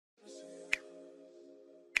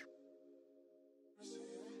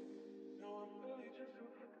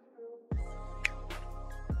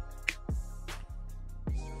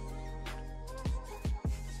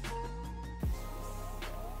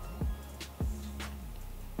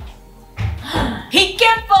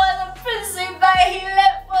came for the pussy, but he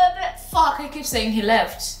left for the... Fuck, I keep saying he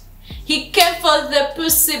left. He came for the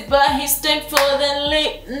pussy, but he stayed for the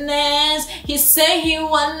lateness. He say he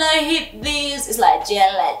wanna hit these. It's like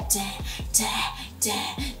gelatin, ten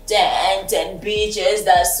bitches.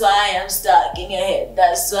 That's why I'm stuck in your head.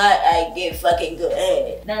 That's why I get fucking good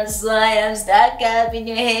head. That's why I'm stuck up in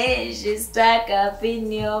your head. She's stuck up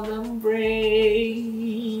in your membrane.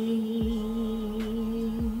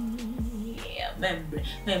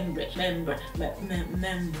 Membrane.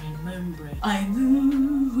 I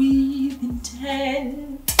move with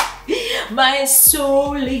intent. My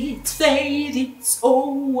soul, it's fate, it's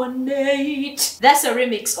ornate. That's a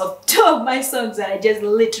remix of 2 of my songs that I just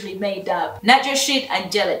literally made up. Not Your Shit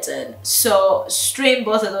and Gelatin. So stream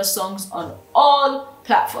both of those songs on all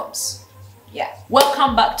platforms. Yeah.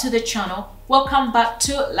 Welcome back to the channel. Welcome back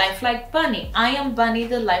to Life Like Bunny. I am Bunny,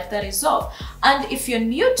 the life that is off. And if you're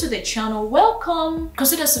new to the channel, welcome.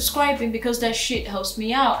 Consider subscribing because that shit helps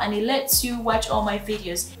me out and it lets you watch all my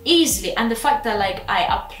videos easily. And the fact that like I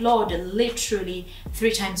upload literally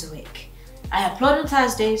 3 times a week. I upload on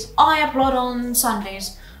Thursdays, I upload on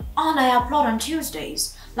Sundays, and I upload on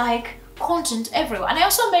Tuesdays. Like, content everywhere. And I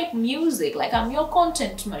also make music. Like, I'm your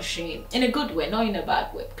content machine in a good way, not in a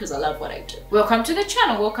bad way, because I love what I do. Welcome to the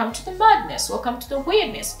channel. Welcome to the madness. Welcome to the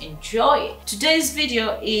weirdness. Enjoy it. Today's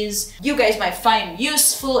video is, you guys might find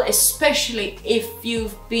useful, especially if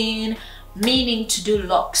you've been meaning to do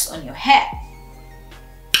locks on your hair.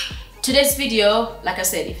 Today's video, like I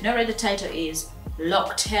said, if you not read the title, is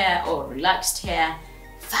locked hair or relaxed hair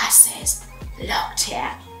versus locked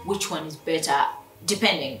hair. Which one is better?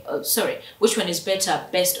 Which one is better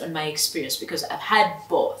based on my experience, because I've had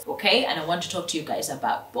both, okay? And I want to talk to you guys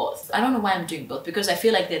about both. I don't know why I'm doing both, because I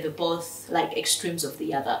feel like they're the both like extremes of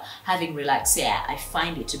the other. Having relaxed hair, I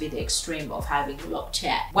find it to be the extreme of having locked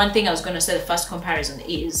hair. One thing I was gonna say, the first comparison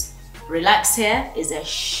is relaxed hair is a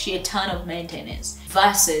shit ton of maintenance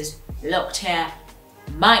versus locked hair.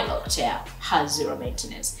 My locked hair has 0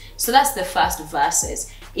 maintenance. So that's the first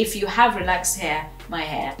versus. If you have relaxed hair, my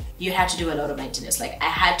hair, you had to do a lot of maintenance. Like, I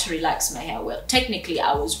had to relax my hair. Well, technically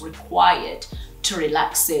I was required to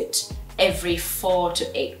relax it every 4 to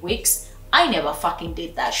 8 weeks. I never fucking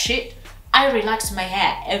did that shit. I relaxed my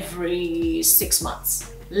hair every 6 months.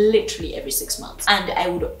 Literally every 6 months. And I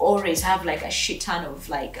would always have like a shit ton of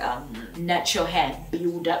like natural hair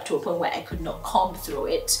build up to a point where I could not comb through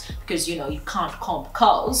it, because you know you can't comb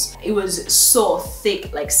curls. It was so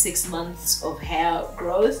thick, like 6 months of hair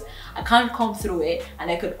growth. I can't comb through it, and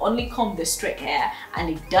I could only comb the straight hair and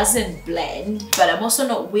it doesn't blend. But I'm also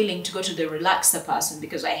not willing to go to the relaxer person,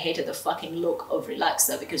 because I hated the fucking look of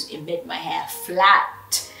relaxer because it made my hair flat.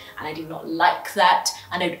 And I did not like that,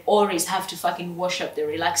 and I'd always have to fucking wash up the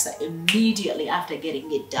relaxer immediately after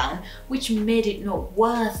getting it done, which made it not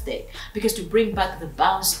worth it, because to bring back the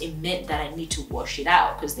bounce, it meant that I need to wash it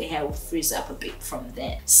out because the hair will freeze up a bit from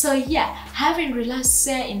there. So yeah, having relaxed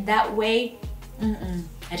hair in that way,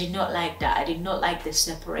 I did not like that. I did not like the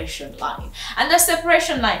separation line. And the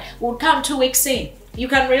separation line would come 2 weeks in. You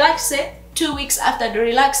can relax it, 2 weeks after the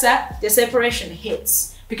relaxer, the separation hits.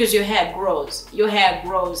 Because your hair grows,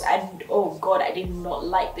 and oh god, I did not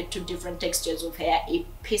like the 2 different textures of hair. It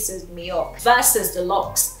pisses me off. Versus the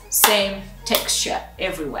locks, same texture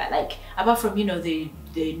everywhere. Like, apart from, you know, the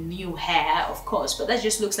new hair, of course, but that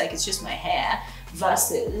just looks like it's just my hair,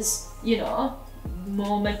 versus, you know,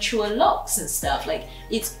 more mature locks and stuff. Like,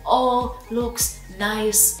 it all looks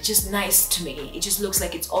nice, just nice to me. It just looks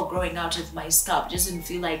like it's all growing out of my scalp. It doesn't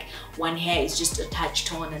feel like one hair is just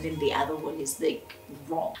attached on and then the other one is like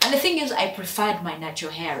wrong. And the thing is, I preferred my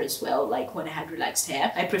natural hair as well. Like, when I had relaxed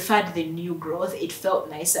hair, I preferred the new growth. It felt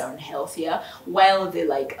nicer and healthier, while the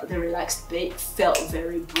relaxed bit felt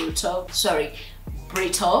very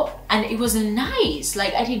brittle, and it wasn't nice.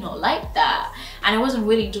 Like, I did not like that, and I wasn't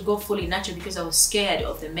willing to go fully natural because I was scared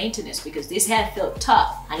of the maintenance, because this hair felt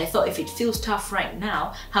tough, and I thought, if it feels tough right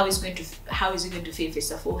now, how is it going to feel if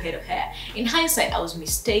it's a full head of hair? In hindsight, I was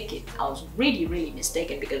mistaken. I was really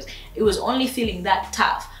mistaken, because it was only feeling that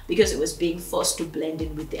tough because it was being forced to blend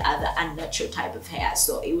in with the other unnatural type of hair.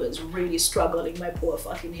 So it was really struggling, my poor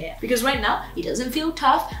fucking hair, because right now it doesn't feel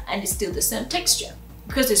tough and it's still the same texture.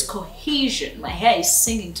 Because there's cohesion, my hair is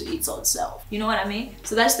singing to its own self. You know what I mean?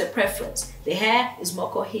 So that's the preference. The hair is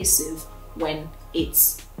more cohesive when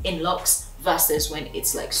it's in locks versus when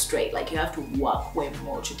it's like straight. Like, you have to work way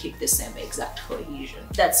more to keep the same exact cohesion.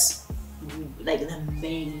 That's like the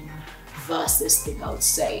main versus thing I would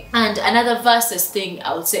say. And another versus thing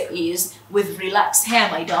I would say is, with relaxed hair,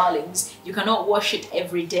 my darlings, you cannot wash it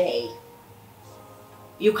every day.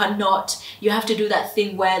 You cannot. You have to do that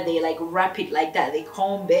thing where they like wrap it like that. They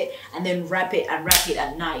comb it and then wrap it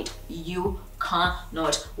at night. You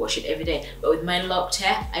cannot wash it every day. But with my locked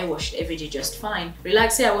hair, I wash it every day just fine.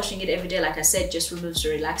 Relaxed hair, washing it every day, like I said, just removes the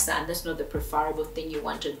relaxer, and that's not the preferable thing you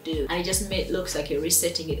want to do. And it just looks like you're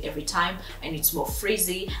resetting it every time, and it's more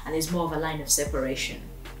frizzy and there's more of a line of separation.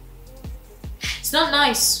 It's not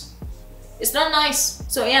nice. It's not nice.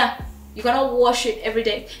 So yeah, you cannot wash it every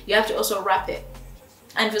day. You have to also wrap it.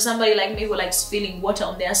 And for somebody like me who likes feeling water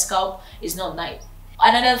on their scalp, it's not nice.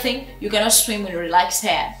 Another thing, you cannot swim with relaxed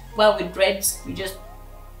hair. Well, with dreads, you just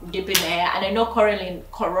dip in the hair. And I know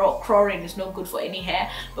chlorine is not good for any hair,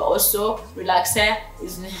 but also relaxed hair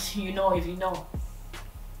is, you know, if you know.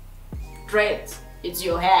 Dreads, it's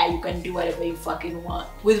your hair, you can do whatever you fucking want.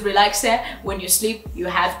 With relaxed hair, when you sleep, you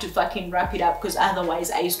have to fucking wrap it up, because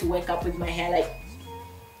otherwise I used to wake up with my hair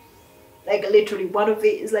like literally one of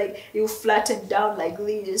it is like it will flatten down like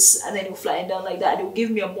this, and then it will flatten down like that, and it will give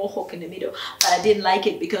me a mohawk in the middle. But I didn't like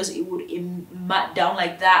it because it would mat down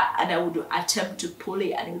like that, and I would attempt to pull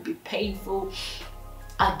it and it would be painful,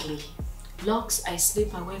 ugly. Locks, I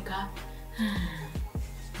sleep, I wake up,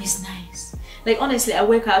 it's nice. Like honestly, I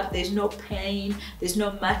wake up, there's no pain, there's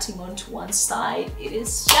no matting onto one side. It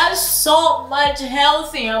is just so much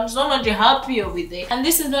healthier. I'm so much happier with it. And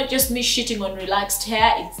this is not just me shitting on relaxed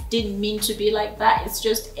hair. It didn't mean to be like that. It's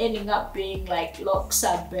just ending up being like locks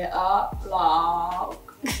are better.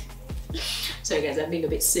 Lock. Sorry guys, I'm being a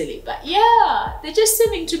bit silly, but yeah, they're just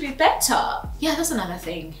seeming to be better. Yeah, that's another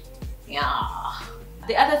thing. Yeah.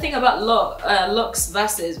 The other thing about locks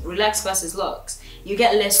versus relaxed versus locks, you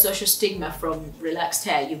get less social stigma from relaxed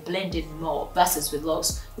hair. You blend in more versus with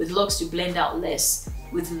locks. With locks, you blend out less.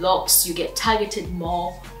 With locks, you get targeted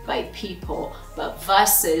more by people. But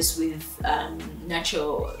versus with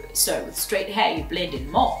with straight hair, you blend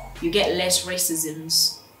in more. You get less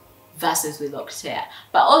racisms versus with locked hair.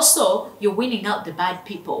 But also, you're winning out the bad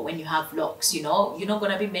people when you have locks, you know? You're not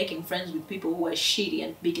gonna be making friends with people who are shitty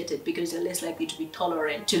and bigoted because they're less likely to be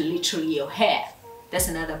tolerant to literally your hair. That's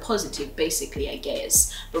another positive, basically, I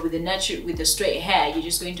guess. But with the straight hair, you're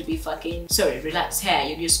just going to be relaxed hair,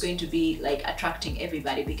 you're just going to be like attracting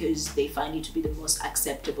everybody because they find you to be the most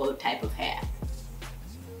acceptable type of hair.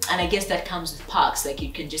 And I guess that comes with perks, like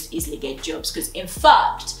you can just easily get jobs. Because in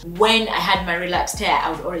fact, when I had my relaxed hair, I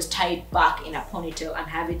would always tie it back in a ponytail and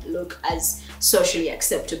have it look as socially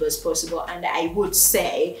acceptable as possible. And I would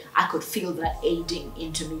say I could feel that aiding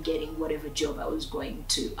into me getting whatever job I was going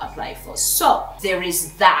to apply for. So there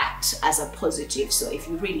is that as a positive. So if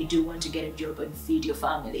you really do want to get a job and feed your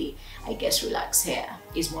family, I guess relaxed hair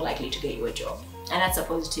is more likely to get you a job. And that's a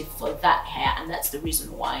positive for that hair, and that's the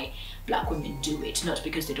reason why Black women do it. Not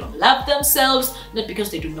because they don't love themselves, not because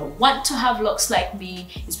they do not want to have locks like me,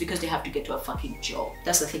 it's because they have to get to a fucking job.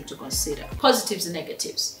 That's the thing to consider. Positives and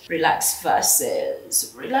negatives. Relaxed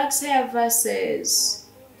hair versus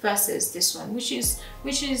this one, which is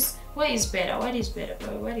what is better? What is better?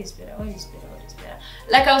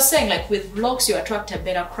 Like I was saying, like with locks, you attract a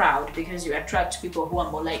better crowd because you attract people who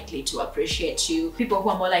are more likely to appreciate you, people who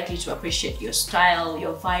are more likely to appreciate your style,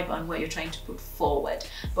 your vibe, and what you're trying to put forward.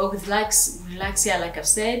 But with relaxed hair, like I've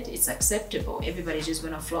said, it's acceptable. Everybody's just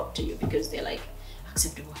gonna flock to you because they're like,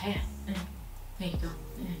 acceptable hair. There you go.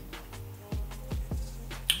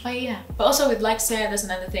 But yeah, but also with relaxed hair, that's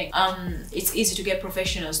another thing. It's easy to get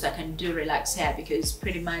professionals that can do relaxed hair because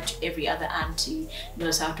pretty much every other auntie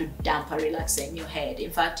knows how to damp a relaxer in your head. In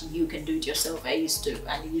fact, you can do it yourself. I used to,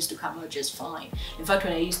 and it used to come out just fine. In fact,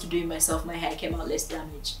 when I used to do it myself, my hair came out less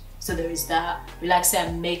damaged. So there is that. Relaxed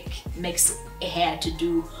hair makes hair to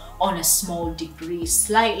do on a small degree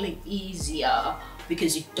slightly easier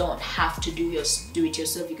because you don't have to do it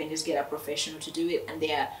yourself. You can just get a professional to do it, and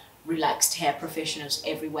they are relaxed hair professionals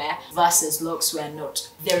everywhere. Versus locks, where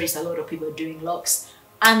there is a lot of people doing locks,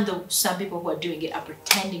 and some people who are doing it are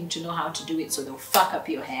pretending to know how to do it, so they'll fuck up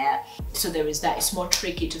your hair. So there is that. It's more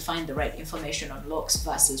tricky to find the right information on locks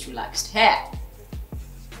versus relaxed hair.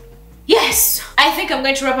 Yes, I think I'm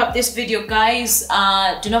going to wrap up this video, guys.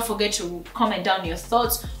 Do not forget to comment down your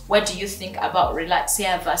thoughts. What do you think about relaxed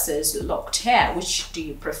hair versus locked hair? Which do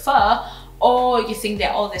you prefer? Or you think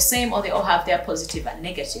they're all the same, or they all have their positive and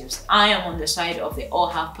negatives? I am on the side of they all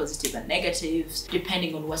have positive and negatives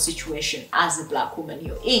depending on what situation as a Black woman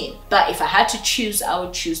you're in. But if I had to choose, I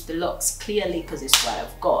would choose the locks, clearly, because it's what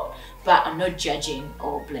I've got. But I'm not judging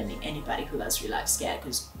or blaming anybody who has relaxed hair,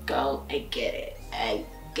 because girl, I get it. I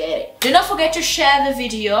get it. Do not forget to share the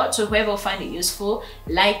video to whoever find it useful.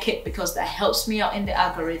 Like it because that helps me out in the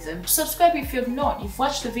algorithm. Subscribe if you've not. You've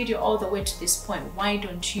watched the video all the way to this point. Why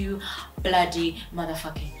don't you bloody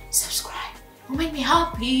motherfucking subscribe? will make me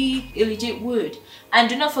happy. It legit would. And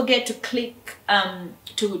do not forget to click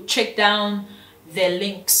to check down the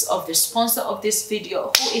links of the sponsor of this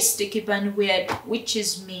video, who is Sticky Bunny Weird, which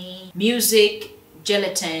is me. Music,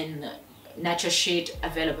 Gelatin, Natural Shade,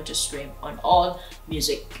 available to stream on all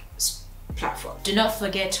music platforms. Do not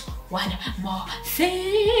forget one more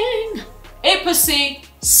thing: a pussy,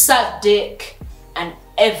 suck dick, and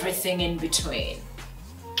everything in between.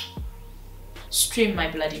 Stream my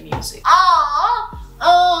bloody music. Ah,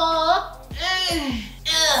 ah.